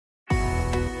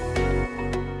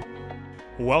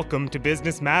Welcome to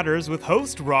Business Matters with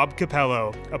host Rob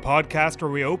Capello, a podcast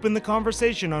where we open the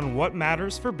conversation on what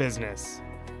matters for business.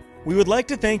 We would like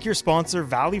to thank your sponsor,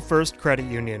 Valley First Credit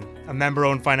Union, a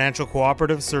member-owned financial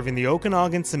cooperative serving the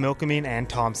Okanagan, Similkameen, and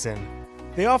Thompson.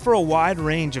 They offer a wide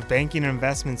range of banking and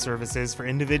investment services for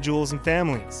individuals and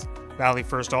families. Valley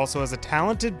First also has a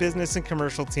talented business and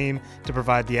commercial team to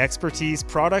provide the expertise,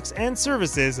 products, and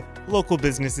services local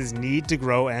businesses need to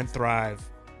grow and thrive.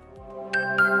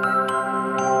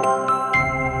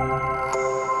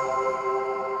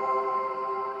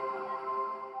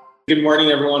 Good morning,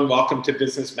 everyone. Welcome to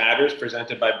Business Matters,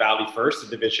 presented by Valley First, a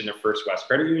division of First West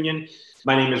Credit Union.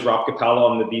 My name is Rob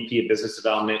Capello. I'm the VP of Business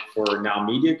Development for Now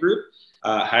Media Group.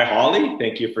 Hi, Holly.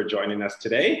 Thank you for joining us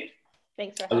today.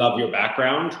 Thanks for having me. I love your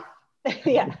background.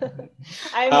 Yeah,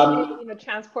 I'm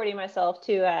transporting myself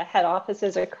to head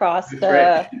offices across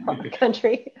the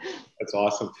country. That's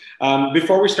awesome.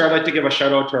 Before we start, I'd like to give a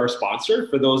shout out to our sponsor.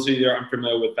 For those of you that are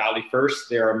unfamiliar with Valley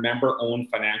First, they are a member-owned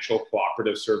financial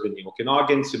cooperative serving the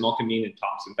Okanagan, Similkameen, and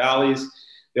Thompson Valleys.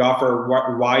 They offer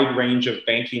a wide range of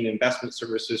banking and investment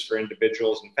services for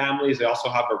individuals and families. They also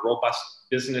have a robust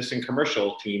business and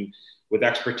commercial team with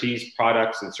expertise,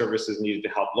 products, and services needed to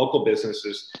help local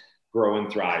businesses grow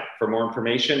and thrive. For more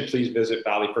information, please visit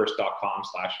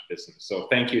valleyfirst.com/business. So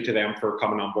thank you to them for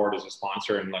coming on board as a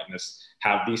sponsor and letting us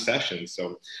have these sessions.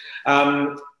 So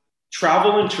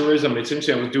travel and tourism, it's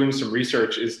interesting, I was doing some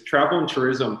research, is travel and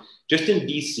tourism just in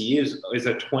BC is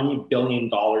a $20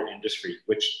 billion industry,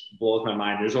 which blows my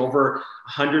mind. There's over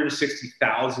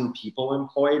 160,000 people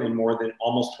employed and more than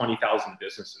almost 20,000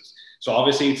 businesses. So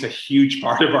obviously it's a huge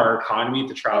part of our economy,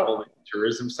 the travel and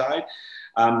tourism side.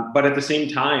 But at the same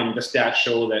time, the stats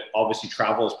show that obviously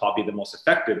travel is probably the most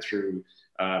affected through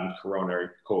Corona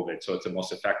or COVID. So it's the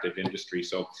most effective industry.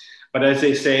 So, but as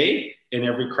they say, in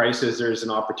every crisis, there's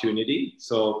an opportunity.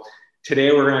 So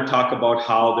today we're going to talk about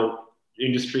how the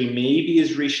industry maybe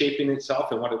is reshaping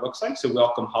itself and what it looks like. So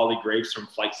welcome Holly Graves from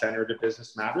Flight Center to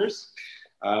Business Matters.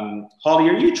 Holly,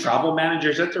 are you travel manager?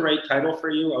 Is that the right title for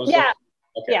you? Yeah.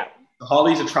 Okay. Yeah.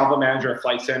 Holly's a travel manager at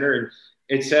Flight Center, and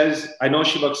it says, I know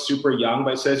she looks super young,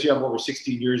 but it says you have over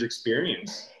 16 years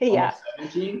experience. Yeah.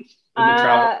 17 in the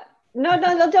travel. No,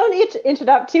 don't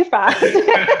interrupt too fast.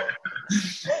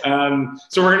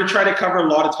 So we're going to try to cover a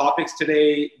lot of topics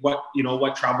today, what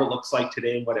travel looks like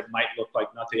today and what it might look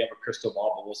like. Not that you have a crystal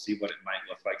ball, but we'll see what it might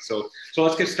look like. So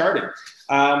let's get started.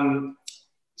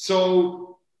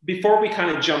 So before we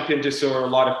kind of jump into a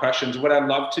lot of questions, what I'd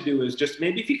love to do is just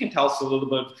maybe if you can tell us a little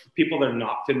bit, for people that are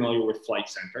not familiar with Flight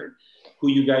Center, who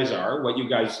you guys are, what you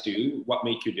guys do, what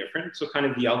make you different. So kind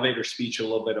of the elevator speech, a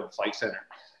little bit of Flight Center.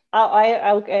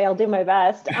 I'll do my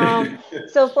best.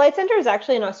 So Flight Center is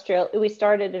actually in Australia. We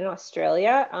started in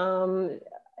Australia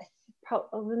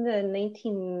probably in the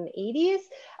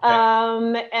 1980s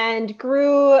and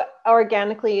grew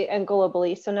organically and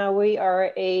globally. So now we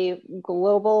are a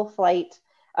global flight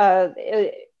travel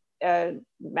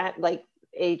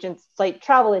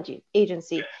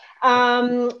agency.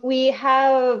 We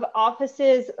have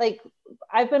offices,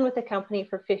 I've been with the company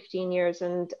for 15 years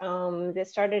and this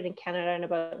started in Canada in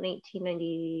about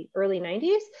 1990, early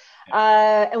 90s.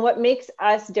 And what makes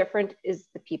us different is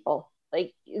the people.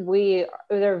 The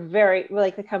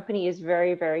company is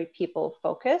very, very people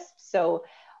focused. So,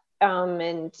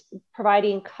 and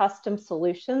providing custom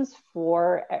solutions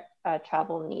for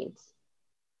travel needs.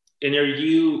 And are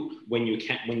you, when you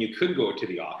could go to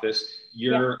the office,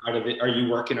 are you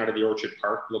working out of the Orchard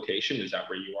Park location? Is that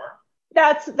where you are?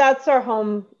 That's our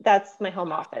home. That's my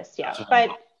home office. Yeah. But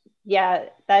yeah,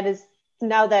 that is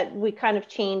now that we kind of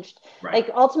changed,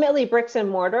 ultimately bricks and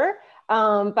mortar.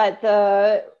 But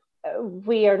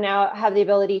we are now have the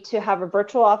ability to have a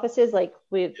virtual offices. Got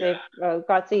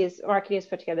these marketing has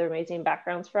put together amazing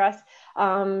backgrounds for us,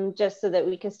 just so that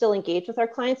we can still engage with our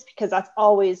clients, because that's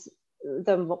always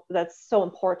that's so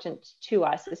important to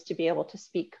us, is to be able to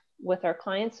speak with our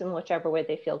clients in whichever way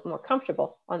they feel more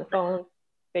comfortable, on the phone,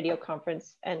 video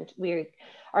conference, and we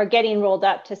are getting rolled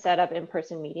up to set up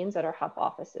in-person meetings at our hub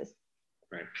offices.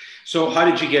 Right. So how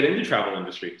did you get into the travel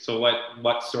industry? So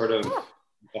what sort of,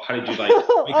 how did you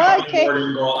okay.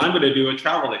 and go, I'm going to do a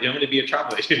travel agent. I'm going to be a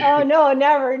travel agent. Oh no,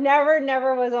 never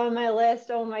was on my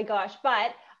list. Oh my gosh.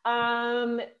 But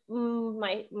my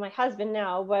husband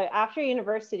now, but after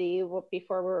university,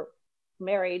 before we're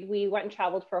married, we went and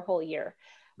traveled for a whole year.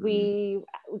 We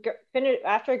finished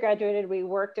after I graduated. We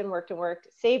worked,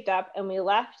 saved up, and we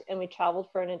left, and we traveled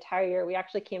for an entire year. We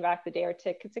actually came back the day our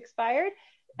tickets expired.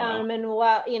 Wow.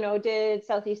 And did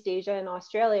Southeast Asia and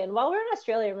Australia. And while we were in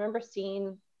Australia, I remember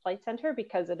seeing Flight Center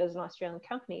because it is an Australian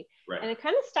company, and it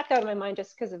kind of stuck out in my mind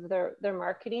just because of their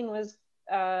marketing was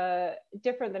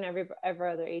different than every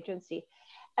other agency.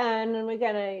 And then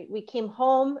we came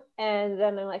home, and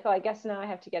then I'm like, oh, I guess now I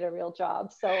have to get a real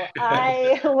job. So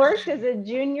I worked as a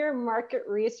junior market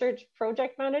research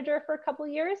project manager for a couple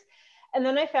of years. And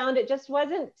then I found it just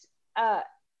wasn't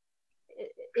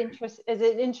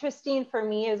interesting for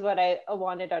me as what I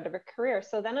wanted out of a career.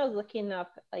 So then I was looking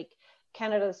up like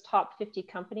Canada's top 50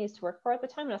 companies to work for at the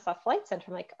time. And I saw Flight Centre.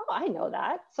 I'm like, oh, I know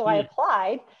that. So I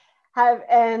applied,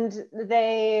 and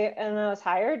I was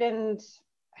hired, and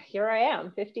here I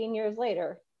am 15 years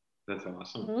later. That's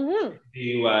awesome. Do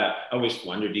you always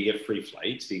wonder, do you get free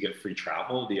flights? Do you get free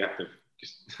travel? Do you have to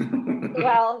just...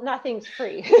 Well, nothing's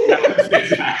free.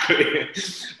 Exactly.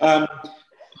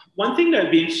 One thing that'd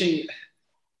be interesting,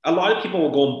 a lot of people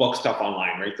will go and book stuff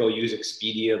online, right? They'll use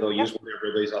Expedia, they'll use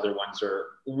whatever these other ones are.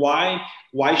 Why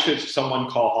should someone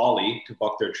call Holly to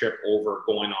book their trip over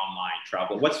going online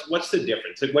travel? What's the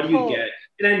difference? Like, what do you get?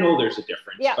 And I know there's a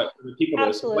difference, but for the people that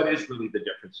listen, what is really the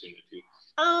difference between the two?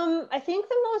 I think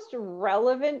the most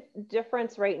relevant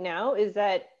difference right now is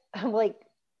that, like,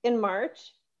 in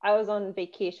March, I was on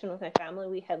vacation with my family.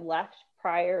 We had left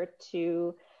prior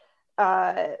to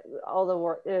all the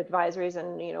advisories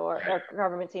and, our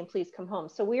government saying, please come home.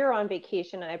 So we were on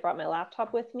vacation, and I brought my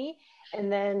laptop with me,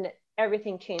 and then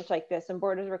everything changed like this, and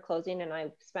borders were closing, and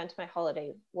I spent my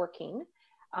holiday working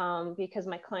because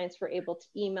my clients were able to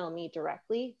email me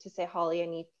directly to say,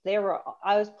 Holly,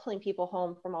 I was pulling people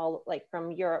home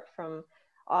from Europe, from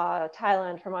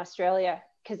Thailand, from Australia,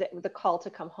 because the call to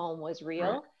come home was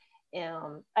real.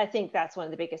 Right. I think that's one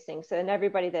of the biggest things. And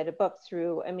everybody that had booked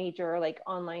through a major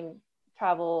online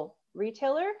travel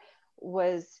retailer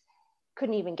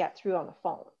couldn't even get through on the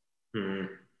phone.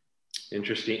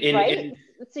 Interesting. Right?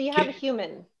 So you have a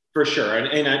human. For sure.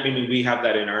 And I mean, we have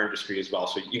that in our industry as well.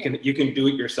 So you can do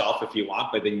it yourself if you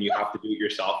want, but then you have to do it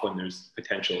yourself when there's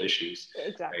potential issues.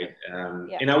 Exactly.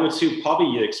 Right? And I would say probably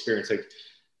your experience, like,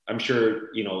 I'm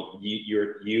sure, you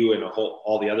and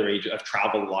all the other agents have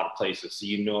traveled a lot of places. So,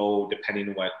 depending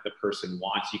on what the person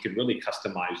wants, you can really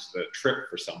customize the trip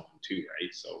for someone too,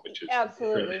 right? So, which is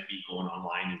absolutely be going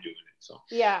online and doing it. So,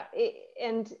 yeah.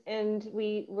 And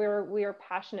we're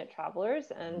passionate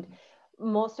travelers, and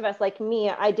most of us, like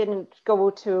me, I didn't go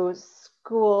to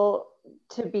school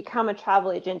to become a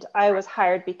travel agent. I was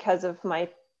hired because of my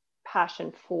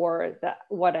passion for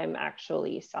what I'm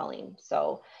actually selling.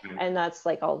 So, and that's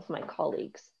like all of my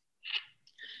colleagues.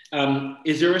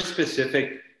 Is there a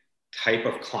specific type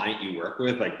of client you work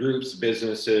with, like groups,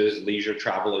 businesses, leisure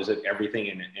travel? Is it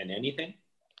everything and anything?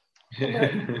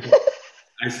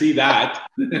 I see that.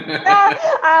 But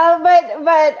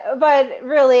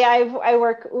really, I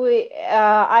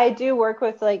do work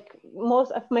with, like,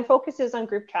 most of my focus is on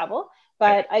group travel.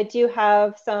 But I do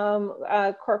have some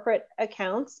corporate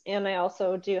accounts, and I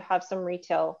also do have some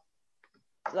retail,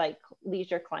 like,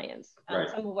 leisure clients,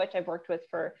 some of which I've worked with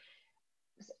for,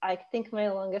 I think my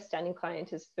longest standing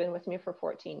client has been with me for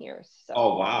 14 years. So,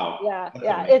 oh, wow. Yeah.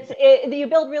 That's Yeah. You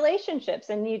build relationships,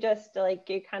 and you just, like,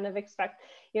 you kind of expect,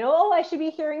 I should be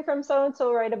hearing from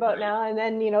so-and-so right about now. And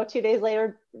then, 2 days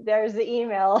later, there's the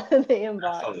email in the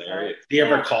inbox. That's hilarious. Do you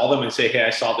ever call them and say, hey, I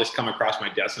saw this come across my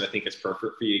desk, and I think it's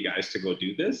perfect for you guys to go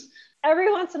do this? Every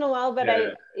once in a while, but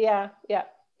yeah.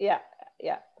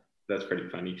 That's pretty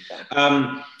funny.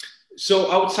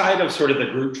 So outside of sort of the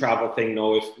group travel thing,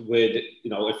 though,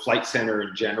 if Flight Centre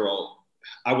in general,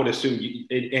 I would assume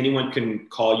anyone can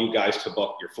call you guys to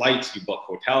book your flights, you book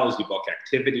hotels, you book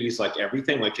activities, like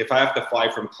everything. Like, if I have to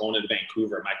fly from Kelowna to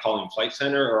Vancouver, am I calling Flight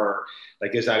Centre, or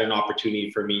like, is that an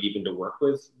opportunity for me even to work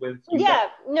with you guys?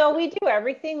 No, we do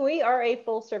everything. We are a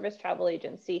full service travel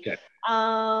agency. Okay.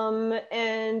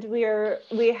 And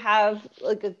we have,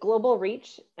 like, a global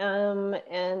reach,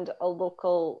 and a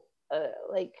local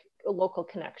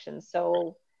connection.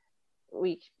 So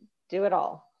we do it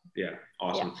all. Yeah.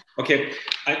 Awesome. Yeah. Okay.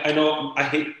 I know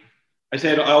I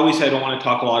always say I don't want to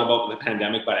talk a lot about the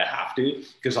pandemic, but I have to,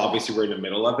 because obviously we're in the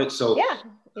middle of it. So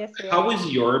yes, how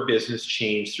has your business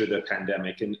changed through the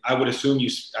pandemic? And I would assume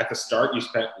at the start, you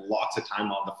spent lots of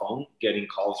time on the phone getting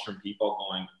calls from people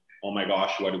going, oh my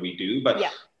gosh, what do we do? But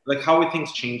like, how have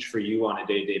things changed for you on a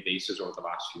day-to-day basis over the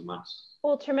last few months?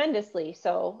 Well, tremendously.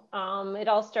 So it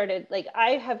all started, like,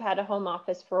 I have had a home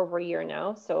office for over a year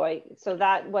now. So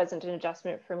that wasn't an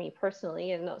adjustment for me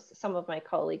personally, and some of my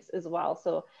colleagues as well.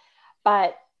 So,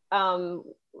 but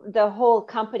the whole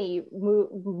company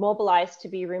mobilized to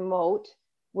be remote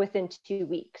within 2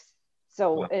 weeks.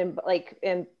 So in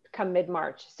come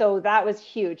mid-March. So that was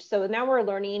huge. So now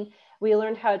we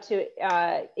learned how to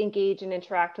engage and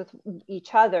interact with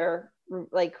each other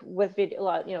like with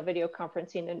video, video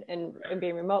conferencing and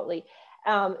being remotely.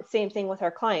 Same thing with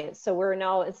our clients. So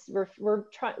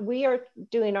we are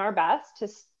doing our best to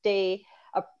stay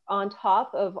on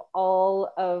top of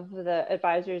all of the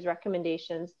advisory's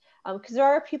recommendations, because there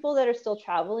are people that are still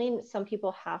traveling. Some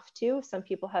people have to, some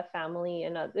people have family,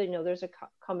 and there's a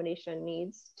combination of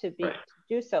needs to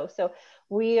do so. So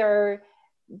we are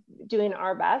doing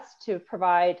our best to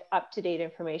provide up-to-date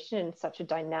information in such a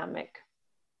dynamic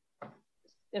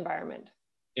environment.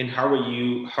 And how are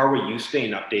you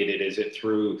staying updated? Is it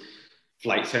through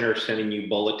Flight Centre sending you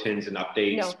bulletins and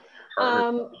updates?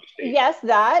 No. Yes,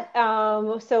 that.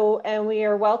 And we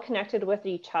are well connected with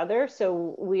each other.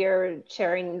 So we are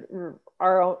sharing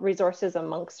our own resources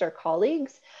amongst our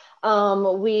colleagues.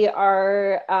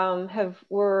 We're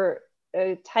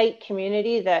a tight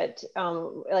community that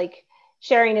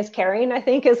sharing is caring, I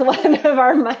think, is one of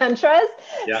our mantras.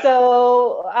 Yeah.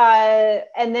 So,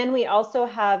 and then we also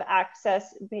have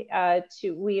access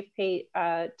to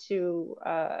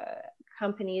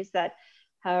companies that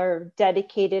are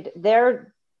dedicated.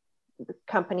 Their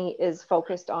company is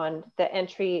focused on the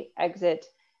entry, exit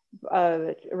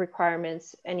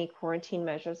requirements, any quarantine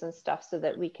measures and stuff, so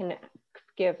that we can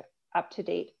give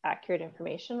up-to-date, accurate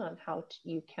information on how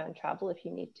you can travel if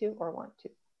you need to or want to.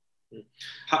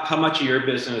 How much of your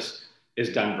business is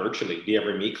done virtually? Do you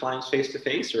ever meet clients face to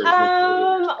face, or?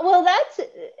 Well,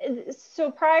 so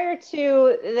prior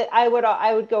to that, I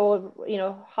would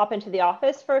go, hop into the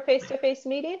office for a face to face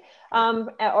meeting,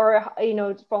 or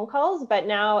phone calls. But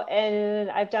now,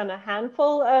 and I've done a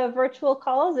handful of virtual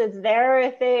calls. It's there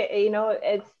if they,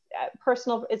 it's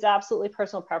personal. It's absolutely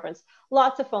personal preference.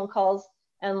 Lots of phone calls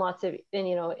and lots of, in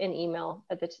email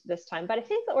at this time. But I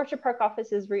think the Orchard Park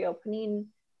office is reopening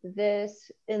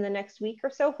this in the next week or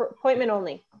so for appointment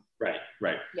only. Right.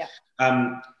 Yeah.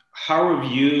 How have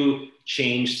you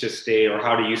changed to stay, or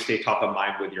how do you stay top of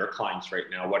mind with your clients right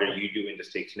now? What are you doing to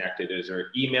stay connected? Is there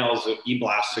emails,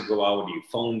 e-blasts to go out? Do you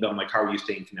phone them? Like, how are you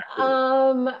staying connected?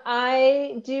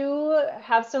 I do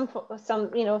have some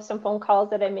phone calls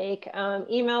that I make,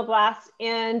 email blasts,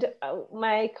 and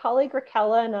my colleague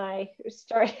Raquel and I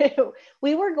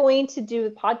we were going to do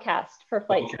a podcast for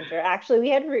Flight Centre. Actually, we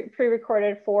had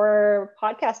pre-recorded 4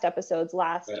 podcast episodes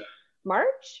last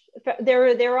March. They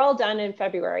were all done in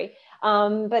February,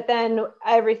 but then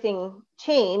everything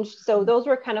changed, so those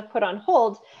were kind of put on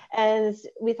hold. And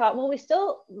we thought, well, we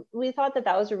thought that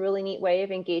was a really neat way of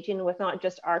engaging with not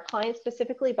just our clients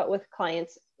specifically, but with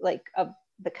clients of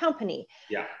the company.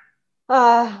 Yeah.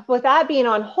 With that being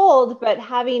on hold, but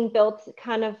having built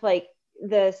kind of like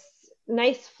this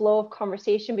nice flow of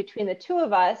conversation between the two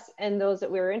of us and those that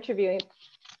we were interviewing,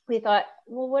 we thought,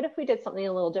 well, what if we did something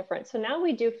a little different? So now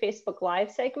we do Facebook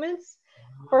Live segments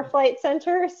for Flight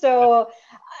Centre. So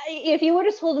if you would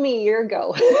have told me a year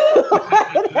ago,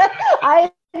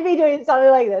 I'd be doing something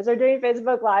like this, or doing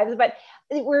Facebook Lives. But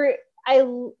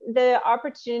the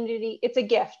opportunity, it's a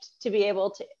gift to be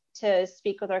able to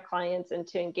speak with our clients and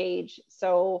to engage.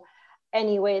 So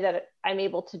any way that I'm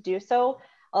able to do so,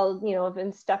 I've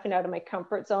been stepping out of my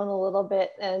comfort zone a little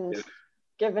bit and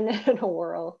giving it a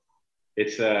whirl.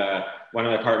 It's one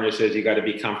of my partners says you got to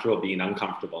be comfortable being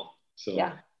uncomfortable. So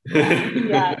yeah,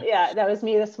 that was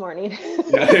me this morning.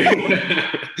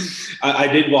 I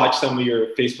did watch some of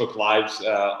your Facebook Lives.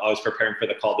 I was preparing for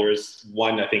the call. There's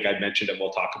one I think I mentioned that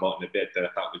we'll talk about in a bit that I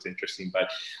thought was interesting. But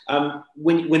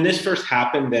when this first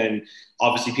happened, then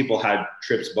obviously people had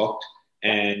trips booked,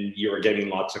 and you were getting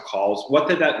lots of calls. What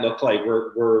did that look like?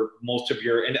 Were most of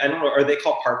your, and I don't know, are they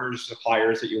called partners,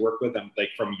 suppliers that you work with? Like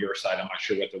from your side, I'm not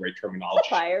sure what the right terminology.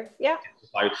 Suppliers, yeah.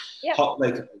 Suppliers. Yeah.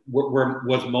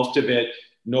 Was most of it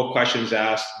no questions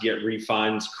asked, get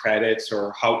refunds, credits,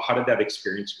 or how did that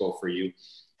experience go for you?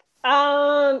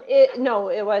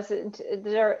 It wasn't.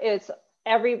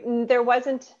 There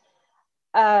wasn't,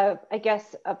 I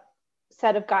guess, a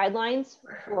set of guidelines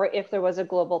for if there was a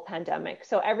global pandemic.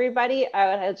 So everybody,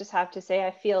 I just have to say,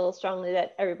 I feel strongly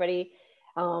that everybody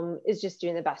is just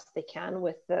doing the best they can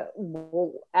with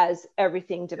as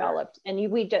everything developed. And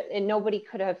and nobody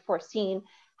could have foreseen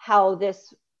how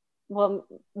this. Well,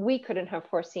 we couldn't have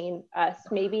foreseen us.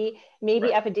 Maybe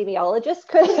epidemiologists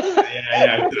could.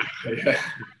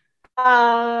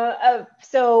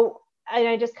 So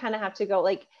I just kind of have to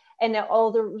go and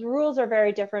all the rules are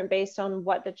very different based on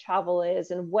what the travel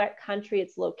is and what country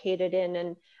it's located in,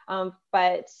 and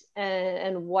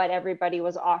what everybody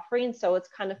was offering. So it's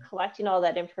kind of collecting all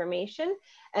that information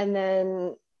and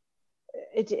then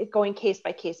it going case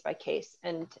by case by case,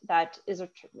 and that is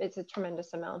it's a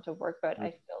tremendous amount of work. But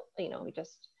I feel we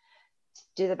just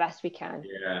do the best we can.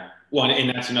 Yeah, well, and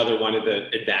that's another one of the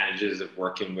advantages of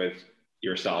working with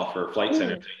yourself or flight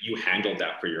centers, you handled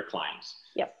that for your clients.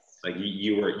 Yes. Like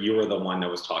you were the one that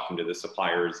was talking to the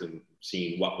suppliers and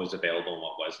seeing what was available and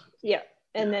what wasn't. Yeah.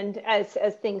 And then as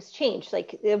things changed,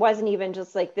 like it wasn't even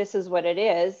just like, this is what it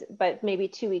is, but maybe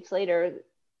 2 weeks later,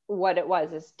 what it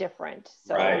was is different.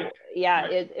 So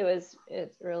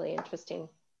it's really interesting.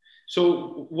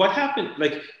 So what happened?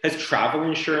 Like, has travel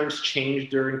insurance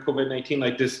changed during COVID-19?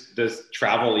 Like, does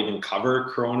travel even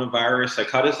cover coronavirus? Like,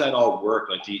 how does that all work?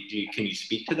 Like, can you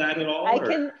speak to that at all? I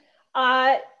can.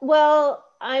 Well,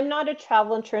 I'm not a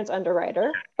travel insurance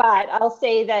underwriter, but I'll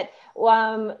say that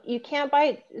you can't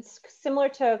buy. It's similar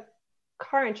to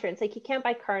car insurance. Like, you can't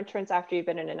buy car insurance after you've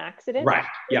been in an accident. Right.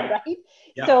 Yeah. Right.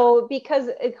 Yeah. So because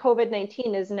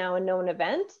COVID-19 is now a known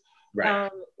event, right.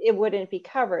 It wouldn't be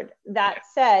covered. That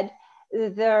said,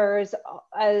 there's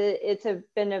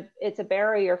it's a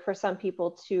barrier for some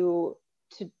people to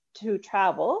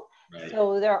travel. Right.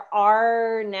 So there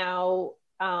are now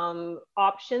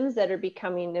options that are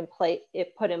becoming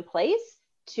put in place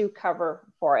to cover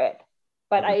for it.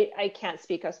 But I can't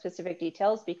speak of specific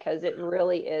details because it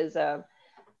really is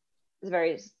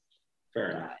very fair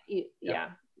enough.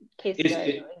 Case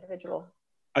individual.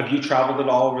 Have you traveled at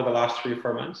all over the last 3 or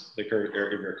 4 months? Like, or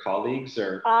your colleagues,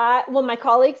 or? Well, my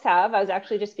colleagues have. I was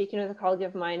actually just speaking with a colleague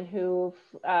of mine who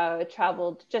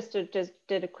traveled, just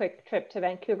did a quick trip to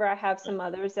Vancouver. I have some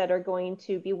others that are going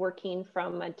to be working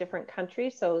from a different country,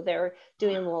 so they're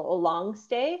doing a long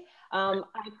stay. I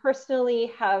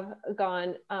personally have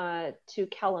gone to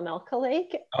Kalamalka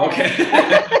Lake. Okay.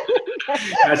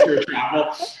 That's your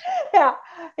travel.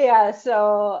 Yeah.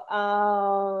 So,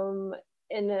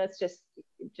 and then it's just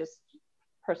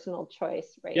personal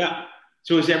choice, right? Yeah.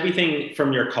 So is everything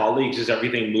from your colleagues, is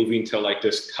everything moving to like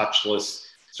this touchless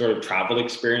sort of travel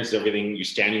experience? Is everything, you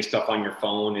scanning stuff on your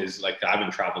phone? Is like, I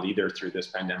haven't traveled either through this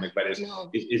pandemic, but is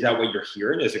that what you're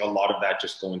hearing? Is like a lot of that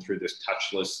just going through this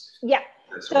touchless? Yeah.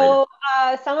 So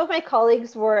some of my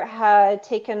colleagues had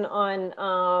taken on,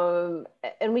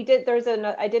 and I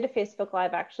did a Facebook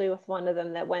Live actually with one of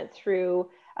them that went through.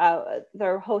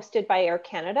 They're hosted by Air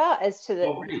Canada as to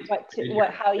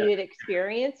how you'd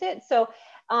experience it. So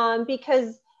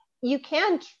because you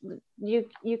can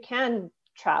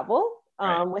travel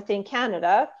within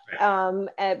Canada,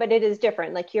 but it is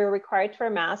different. Like, you're required to wear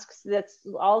masks. That's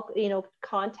all,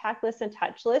 contactless and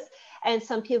touchless. And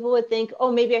some people would think,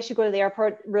 oh, maybe I should go to the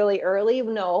airport really early.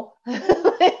 No,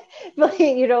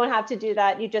 you don't have to do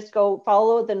that. You just go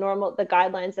follow the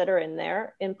guidelines that are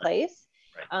in place.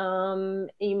 Right.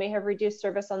 You may have reduced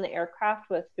service on the aircraft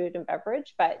with food and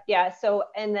beverage, but yeah. So,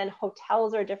 and then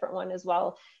hotels are a different one as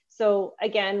well. So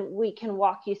again, we can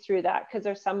walk you through that because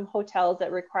there's some hotels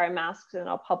that require masks in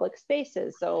all public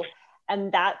spaces. So,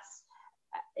 and that's,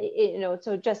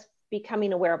 so just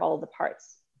becoming aware of all the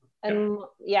parts. And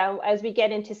as we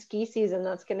get into ski season,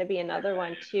 that's going to be another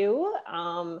one too.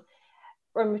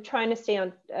 We're trying to stay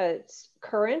on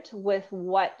current with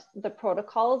what the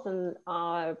protocols and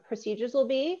procedures will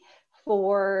be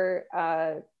for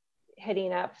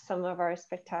hitting up some of our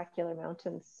spectacular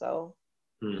mountains. So.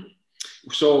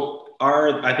 So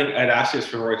I think I'd asked this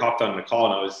before we hopped on the call,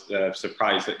 and I was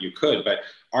surprised that you could, but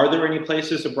are there any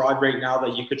places abroad right now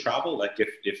that you could travel? Like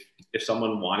if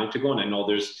someone wanted to go, and I know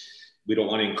we don't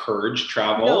want to encourage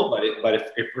travel, but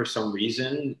if for some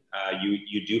reason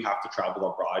you do have to travel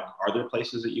abroad, are there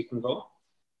places that you can go?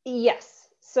 Yes.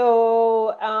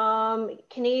 So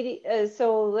Canadian,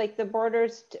 so like the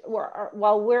borders,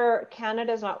 while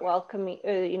Canada's not welcoming,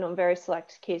 very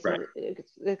select cases,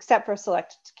 except for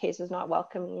select cases not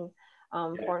welcoming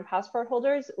foreign passport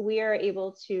holders, we are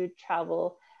able to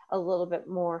travel a little bit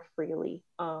more freely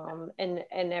in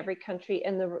every country.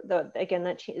 And again,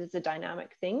 that is a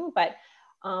dynamic thing, but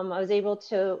I was able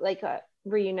to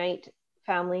reunite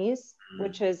families,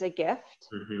 which is a gift.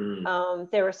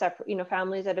 They were separate,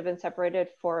 families that have been separated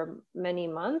for many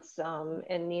months.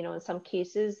 And, in some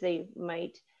cases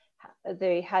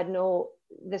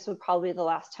this would probably be the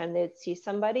last time they'd see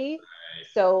somebody. Right.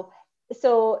 So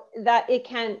that it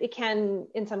can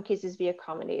in some cases be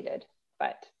accommodated,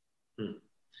 but.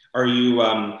 Are you,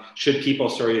 should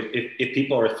people, if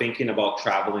people are thinking about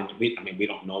traveling, we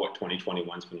don't know what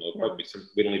 2021 is going to look like.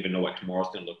 We don't even know what tomorrow's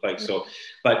going to look like. So,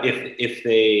 but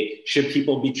should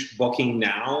people be booking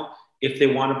now if they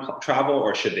want to travel,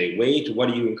 or should they wait? What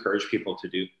do you encourage people to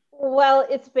do? Well,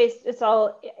 I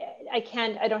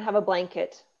don't have a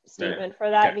blanket statement for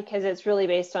that because it's really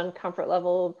based on comfort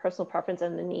level, personal preference,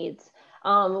 and the needs.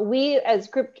 We as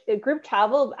group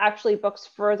travel actually books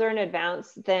further in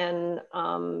advance than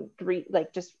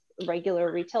just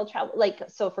regular retail travel.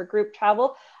 So for group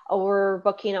travel, we're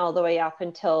booking all the way up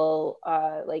until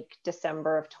like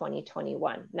December of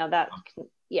 2021. Now that,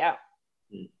 yeah.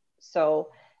 So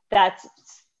that's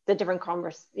the different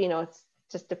it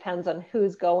just depends on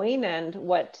who's going and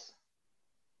what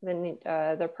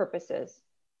their purpose is.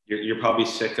 You're probably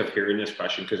sick of hearing this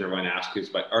question because everyone asks you,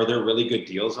 but are there really good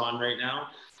deals on right now?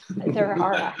 There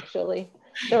are actually.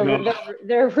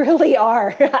 There really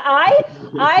are.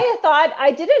 I thought,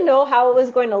 I didn't know how it was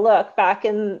going to look back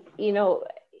in,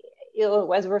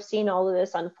 as we're seeing all of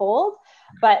this unfold,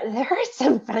 but there are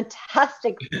some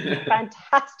fantastic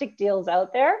deals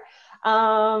out there.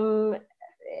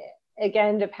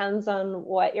 Again, depends on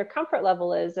what your comfort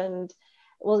level is, and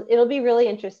it'll be really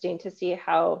interesting to see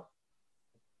how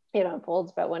it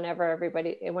unfolds. But whenever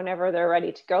they're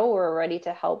ready to go, we're ready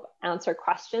to help answer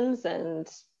questions and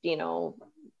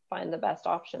find the best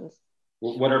options.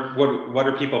 What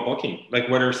are people booking? Like,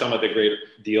 what are some of the great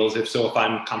deals? If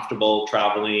I'm comfortable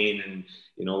traveling, and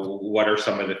what are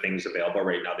some of the things available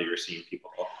right now that you're seeing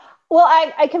people book? Well,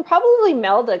 I can probably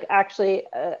meld actually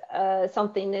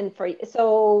something in for you.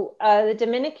 So the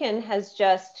Dominican has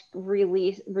just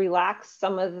relaxed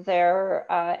some of their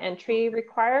entry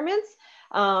requirements.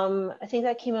 I think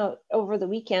that came out over the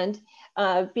weekend.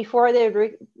 Before they'd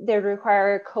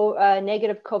require a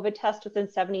negative COVID test within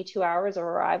 72 hours of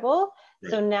arrival.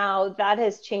 Right. So now that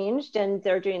has changed, and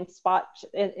they're doing spot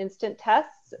instant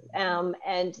tests. And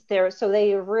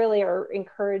they really are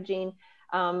encouraging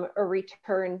a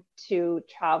return to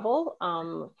travel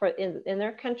in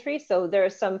their country. So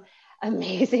there's some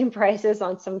amazing prices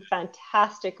on some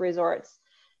fantastic resorts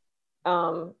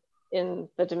in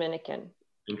the Dominican.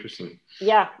 Interesting.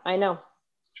 Yeah, I know.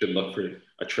 Should look for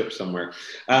a trip somewhere.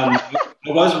 I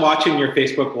was watching your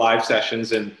Facebook Live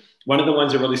sessions, and one of the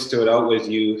ones that really stood out was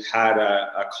you had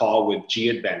a call with G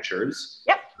Adventures.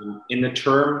 Yep. In the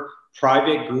term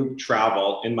private group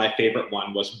travel, and my favorite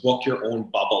one was book your own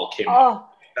bubble came out.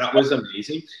 That was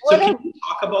amazing. So can you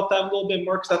talk about that a little bit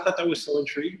more? Because I thought that was so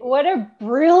intriguing. What a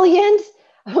brilliant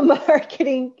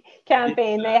marketing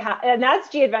campaign they have, and that's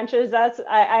G Adventures. That's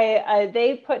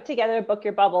they put together Book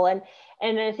Your Bubble, and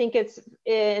I think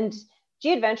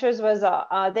G Adventures was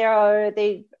they're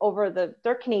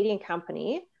a Canadian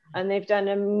company, and they've done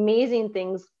amazing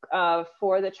things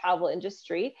for the travel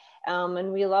industry,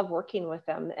 and we love working with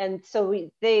them. And so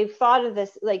they've thought of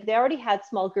this, like they already had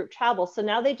small group travel, so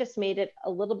now they just made it a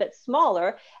little bit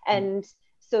smaller, and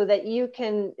so that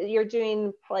you're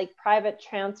doing like private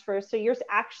transfers. So you're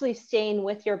actually staying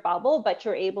with your bubble, but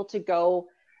you're able to go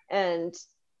and,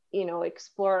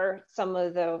 explore some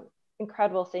of the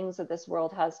incredible things that this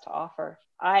world has to offer.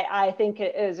 I think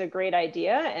it is a great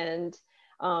idea, and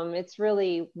it's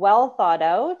really well thought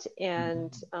out,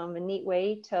 and a neat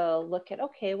way to look at,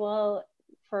 okay, well,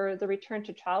 for the return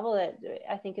to travel,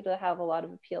 I think it'll have a lot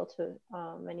of appeal to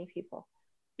many people.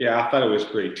 Yeah, I thought it was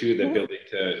great too, the ability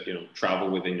to,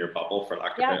 travel within your bubble, for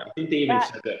lack of it. I think they even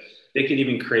said that they could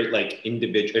even create like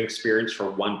individual experience for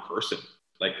one person.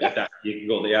 Like that, you can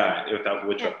go,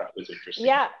 which I thought was interesting.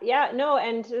 Yeah, no,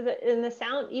 and in the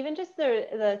sound, even just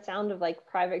the sound of like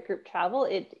private group travel,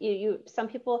 some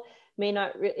people may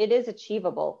not, it is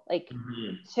achievable, like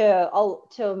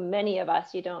to many of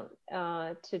us, you don't,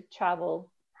 to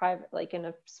travel private, like in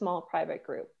a small private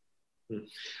group.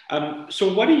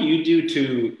 So what do you do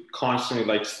to constantly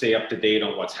like stay up to date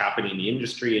on what's happening in the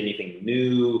industry, anything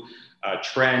new,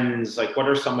 trends? Like what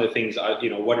are some of the things,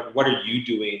 what are you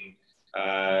doing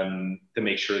to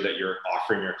make sure that you're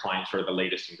offering your clients sort of the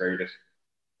latest and greatest?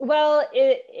 Well,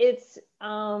 it's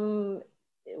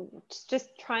just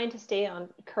trying to stay on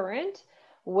current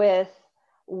with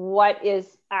what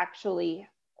is happening,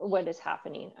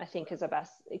 I think is the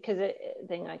best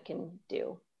thing I can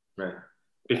do. Right.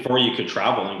 Before you could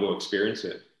travel and go experience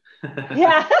it.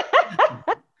 Yeah.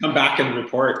 Come back and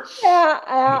report.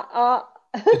 Yeah.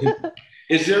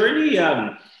 Is there any,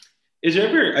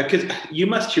 because you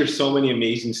must hear so many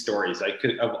amazing stories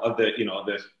of the,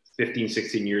 the 15,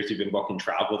 16 years you've been booking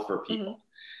travel for people.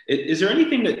 Is there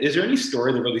any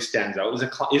story that really stands out? Is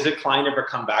a client ever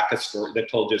come back that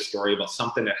told you a story about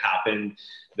something that happened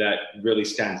that really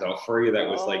stands out for you? That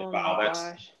was wow, that's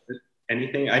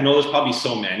anything? I know there's probably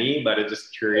so many, but I'm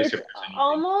just curious if there's anything.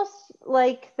 Almost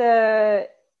like I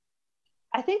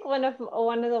think one of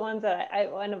the ones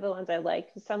I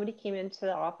liked, somebody came into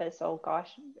the office,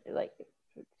 like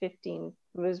 15,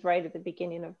 it was right at the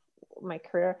beginning of my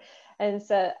career, and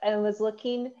was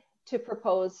looking to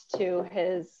propose to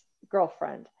his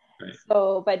girlfriend. Right.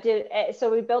 So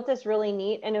we built this really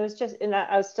neat, and it was just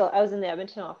I was in the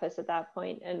Edmonton office at that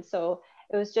point, and so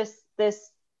it was just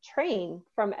this train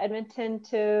from Edmonton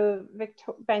to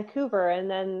Vancouver, and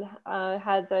then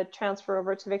had the transfer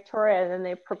over to Victoria, and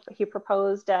then he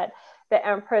proposed at the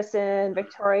Empress in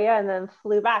Victoria, and then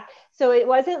flew back. So it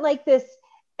wasn't like this.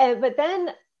 But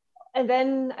then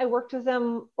I worked with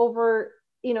them over,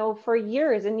 you know, for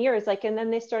years and years, like, and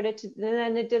then they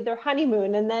did their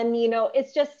honeymoon, and then, you know,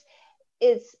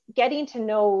 it's getting to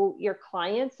know your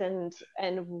clients and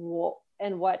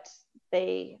what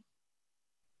they,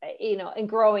 you know, and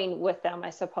growing with them, I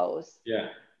suppose. Yeah.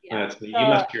 You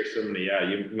must hear so many. Yeah,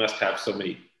 you must have so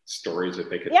many stories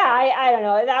that they could. Yeah, I don't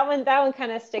know. That one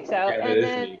kind of sticks out. Yeah, and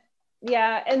then neat.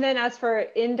 Yeah, and then as for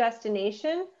in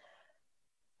destination,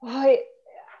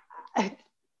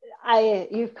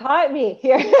 you've caught me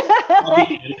here.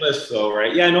 Endless though,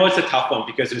 right? Yeah, I know it's a tough one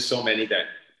because there's so many that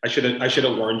I should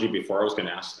have warned you before I was going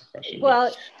to ask the question.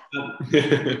 Well,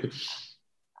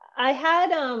 I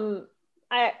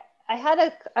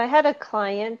had a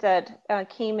client that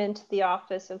came into the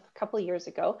office a couple of years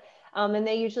ago, and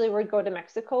they usually would go to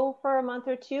Mexico for a month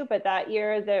or two, but that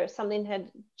year something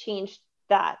had changed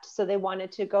that, so they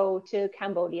wanted to go to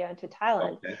Cambodia and to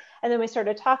Thailand. Okay. And then we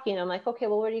started talking. I'm like, okay,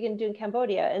 well, what are you going to do in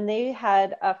Cambodia? And they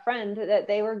had a friend that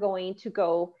they were going to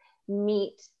go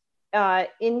meet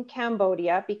in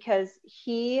Cambodia because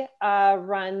he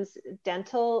runs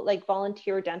dental, like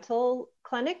volunteer dental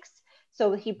clinics.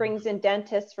 So he brings in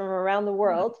dentists from around the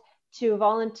world to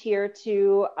volunteer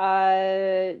to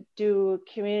do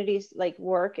communities like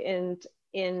work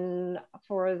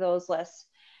for those less,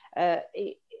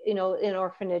 you know, in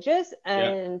orphanages,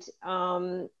 and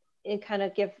and kind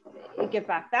of give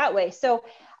back that way. So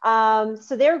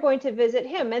so they were going to visit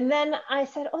him, and then I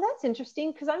said, oh, that's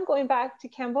interesting because I'm going back to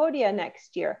Cambodia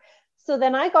next year. So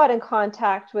then I got in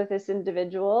contact with this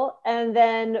individual, and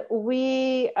then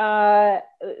we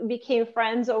became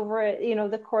friends over, you know,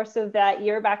 the course of that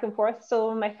year, back and forth. So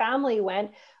when my family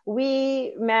went,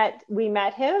 we met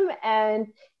him, and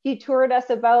he toured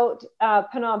us about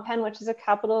Phnom Penh, which is the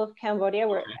capital of Cambodia,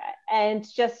 and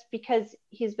just because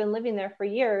he's been living there for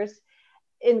years,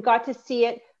 and got to see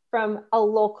it from a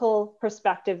local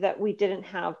perspective that we didn't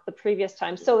have the previous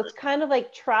time. So it's kind of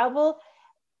like travel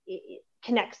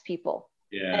connects people.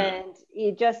 Yeah. And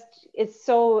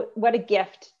what a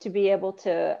gift to be able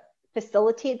to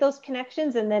facilitate those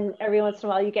connections. And then every once in a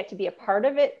while you get to be a part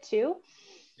of it too.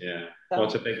 Yeah. So,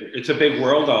 well, it's a big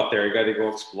world out there. You got to go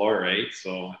explore, right?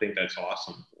 So I think that's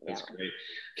awesome. That's great.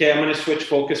 Okay. I'm going to switch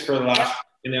focus for the last,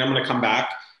 and then I'm going to come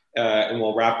back and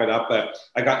we'll wrap it up. But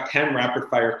I got 10 rapid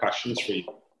fire questions for you.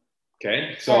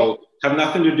 Okay. So have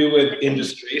nothing to do with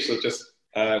industry. So just,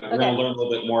 we're going to learn a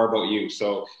little bit more about you.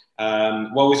 So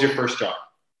what was your first job?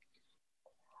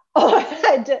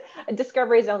 Oh,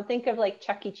 Discovery Zone. Think of like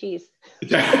Chuck E. Cheese.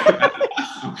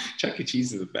 Chuck E.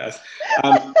 Cheese is the best.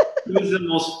 Who is the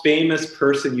most famous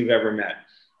person you've ever met?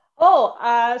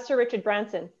 Oh, Sir Richard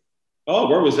Branson. Oh,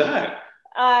 where was that?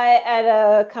 At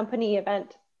a company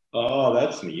event. Oh,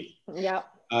 that's neat. Yeah.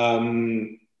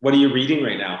 What are you reading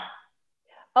right now?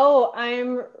 Oh,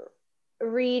 I'm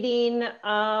reading.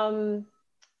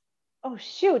 Oh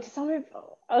shoot!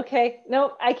 Okay,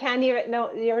 no, I can't even. No,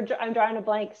 I'm drawing a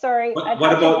blank. Sorry.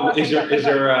 What about? Is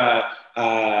there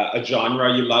a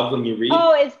genre you love when you read?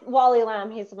 Oh, it's Wally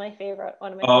Lamb. He's my favorite.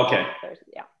 One of my. Oh, okay. Authors.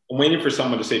 Yeah. I'm waiting for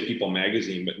someone to say People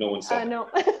Magazine, but no one said. No.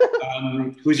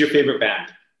 Who's your favorite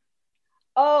band?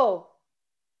 Oh,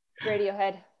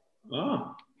 Radiohead.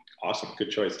 Oh, awesome!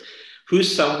 Good choice.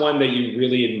 Who's someone that you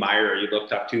really admire, you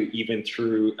looked up to, even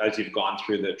through as you've gone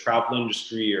through the travel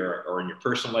industry or in your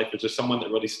personal life? Is there someone that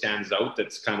really stands out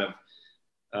that's kind of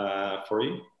for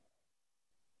you?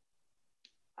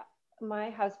 My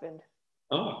husband.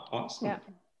 Oh, awesome. Yeah.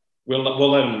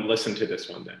 We'll let him listen to this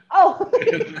one then. Oh,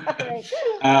 right.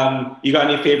 You got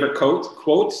any favorite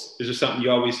quotes? Is there something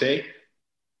you always say?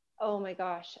 Oh my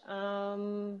gosh.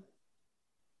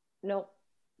 Nope.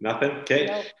 Nothing? Okay.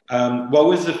 Nope. What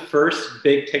was the first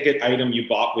big ticket item you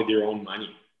bought with your own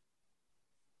money?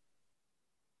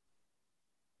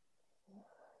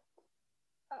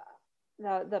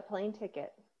 The plane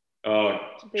ticket. Oh,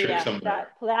 trip somewhere.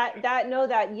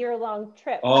 That year-long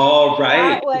trip. Oh,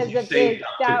 right. That was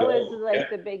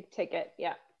the big ticket.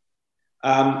 Yeah.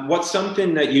 What's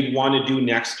something that you'd want to do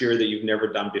next year that you've never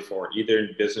done before, either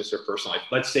in business or personal life?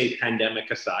 Let's say pandemic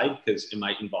aside, because it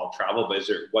might involve travel, but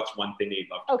what's one thing that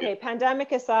you'd love to do? Okay,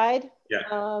 pandemic aside. Yeah.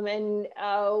 And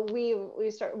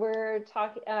we're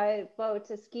talking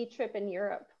about a ski trip in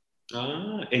Europe.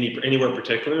 Anywhere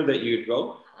particular that you'd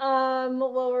go?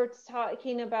 Well, we're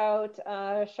talking about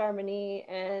Chamonix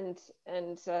and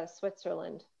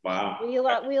Switzerland. Wow. We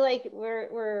like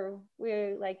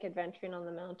adventuring on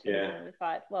the mountains, and we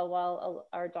thought, well, while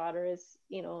our daughter is,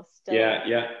 still,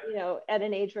 at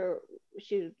an age where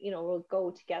she, will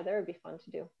go together, it'd be fun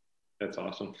to do. That's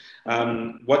awesome.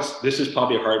 This is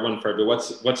probably a hard one for everyone.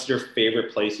 What's your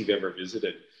favorite place you've ever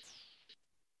visited?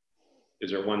 Is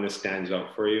there one that stands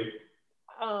out for you?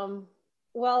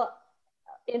 Well,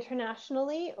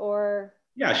 internationally or?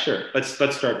 Yeah, sure. Let's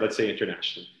start. Let's say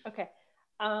internationally. Okay.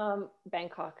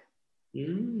 Bangkok.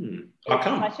 How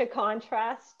come? It's such a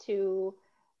contrast to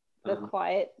the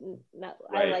quiet.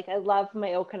 Right. I love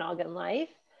my Okanagan life.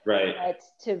 Right. But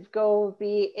to go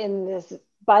be in this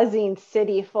buzzing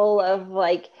city full of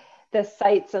like the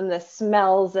sights and the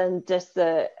smells and just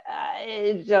the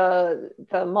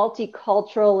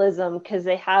multiculturalism, because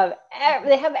they have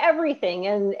everything,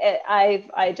 and it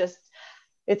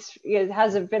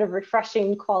has a bit of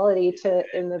refreshing quality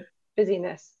in the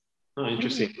busyness. Oh,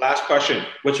 interesting. Last question.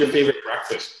 What's your favorite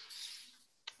breakfast?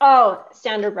 Oh,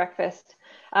 standard breakfast.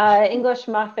 English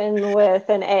muffin with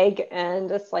an egg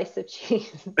and a slice of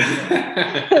cheese.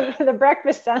 The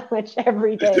breakfast sandwich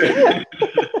every day.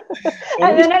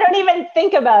 And then I don't even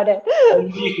think about it.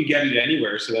 You can get it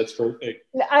anywhere, so that's perfect.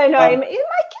 I know. I'm in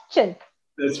my kitchen.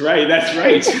 That's right.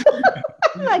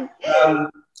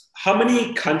 How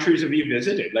many countries have you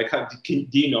visited? Like, do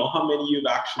you know how many you've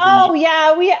actually? Oh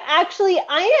yeah,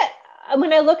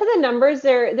 when I look at the numbers,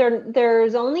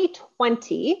 there's only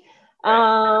 20.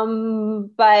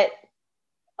 But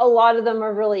a lot of them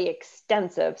are really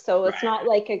extensive. So it's not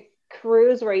like a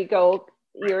cruise where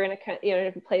you're in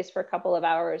a place for a couple of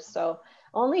hours. So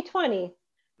only 20.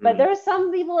 But there's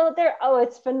some people out there,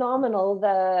 it's phenomenal.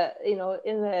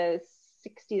 In the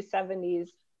 60s, 70s,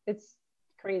 it's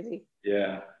crazy.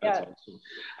 Yeah, that's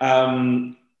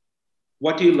awesome.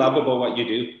 What do you love about what you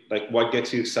do? Like, what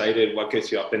gets you excited? What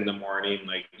gets you up in the morning?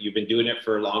 Like, you've been doing it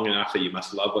for long enough that you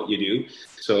must love what you do.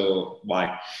 So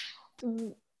why?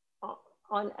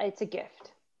 It's a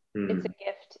gift. It's a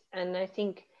gift. And I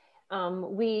think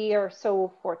we are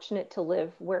so fortunate to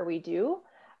live where we do.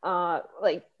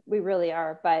 Like, we really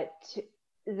are. But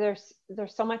there's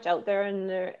so much out there, and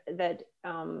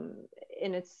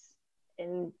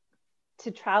to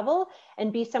travel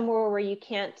and be somewhere where you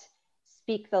can't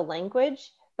speak the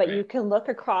language, but you can look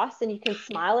across and you can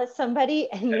smile at somebody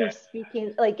and you're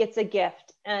speaking, like, it's a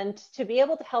gift. And to be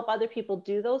able to help other people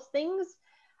do those things,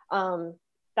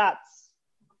 that's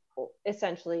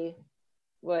essentially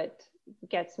what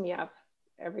gets me up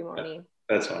every morning.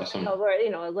 That's awesome. So we're,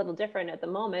 a little different at the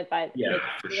moment, but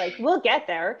we'll get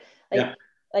there.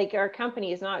 Like our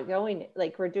company is not going,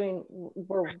 like we're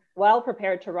well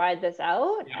prepared to ride this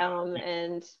out.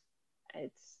 And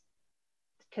it's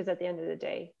because at the end of the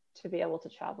day, to be able to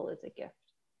travel is a gift.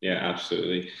 Yeah,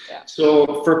 absolutely. Yeah.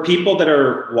 So for people that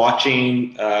are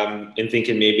watching and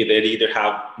thinking maybe they'd either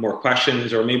have more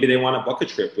questions or maybe they want to book a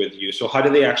trip with you. So how do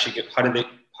they actually get a hold of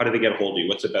you?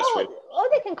 What's the best way?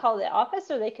 They can call the office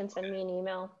or they can send me an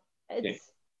email.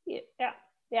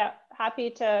 Happy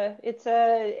to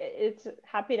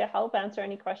help answer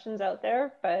any questions out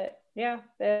there. But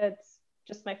it's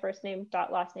just my first name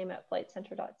last name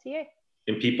 @flightcenter.ca.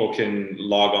 And people can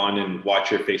log on and watch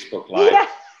your Facebook Live.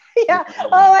 Yeah.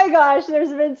 Oh my gosh, there's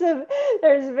been some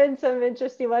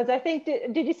interesting ones. I think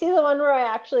did you see the one where I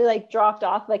actually like dropped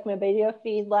off, like my video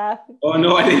feed left? Oh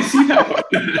no, I didn't see that one.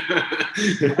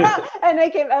 And I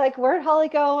came like, where'd Holly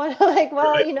go? And I'm like,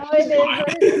 well, it is what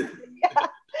it is.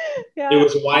 Yeah. It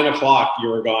was 9:00. You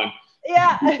were gone.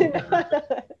 Yeah.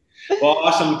 Well,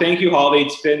 awesome. Thank you, Holly.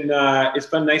 It's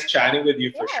been nice chatting with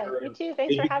you for sure. You too.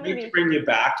 Thanks for having me. To bring you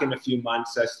back in a few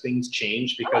months as things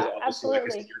change, because obviously, like I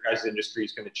said, your guys' industry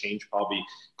is going to change probably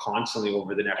constantly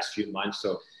over the next few months.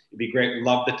 So it'd be great.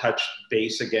 Love to touch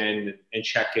base again and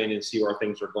check in and see where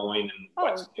things are going and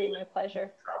it'd be my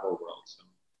pleasure. Travel world. So.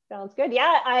 Sounds good.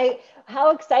 Yeah,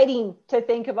 how exciting to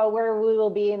think about where we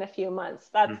will be in a few months.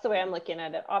 That's the way I'm looking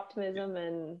at it. Optimism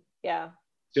and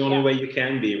It's the only way you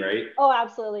can be, right? Oh,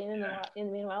 absolutely. And in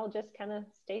the meanwhile, just kind of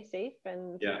stay safe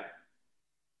and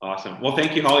Awesome. Well,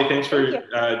 thank you, Holly. Thanks for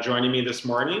joining me this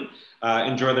morning.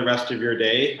 Enjoy the rest of your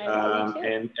day.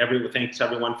 And thanks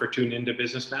everyone for tuning into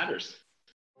Business Matters.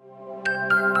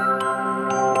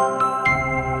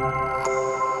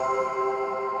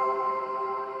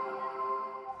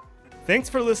 Thanks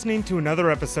for listening to another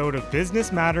episode of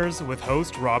Business Matters with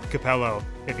host Rob Capello.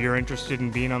 If you're interested in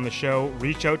being on the show,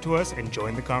 reach out to us and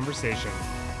join the conversation.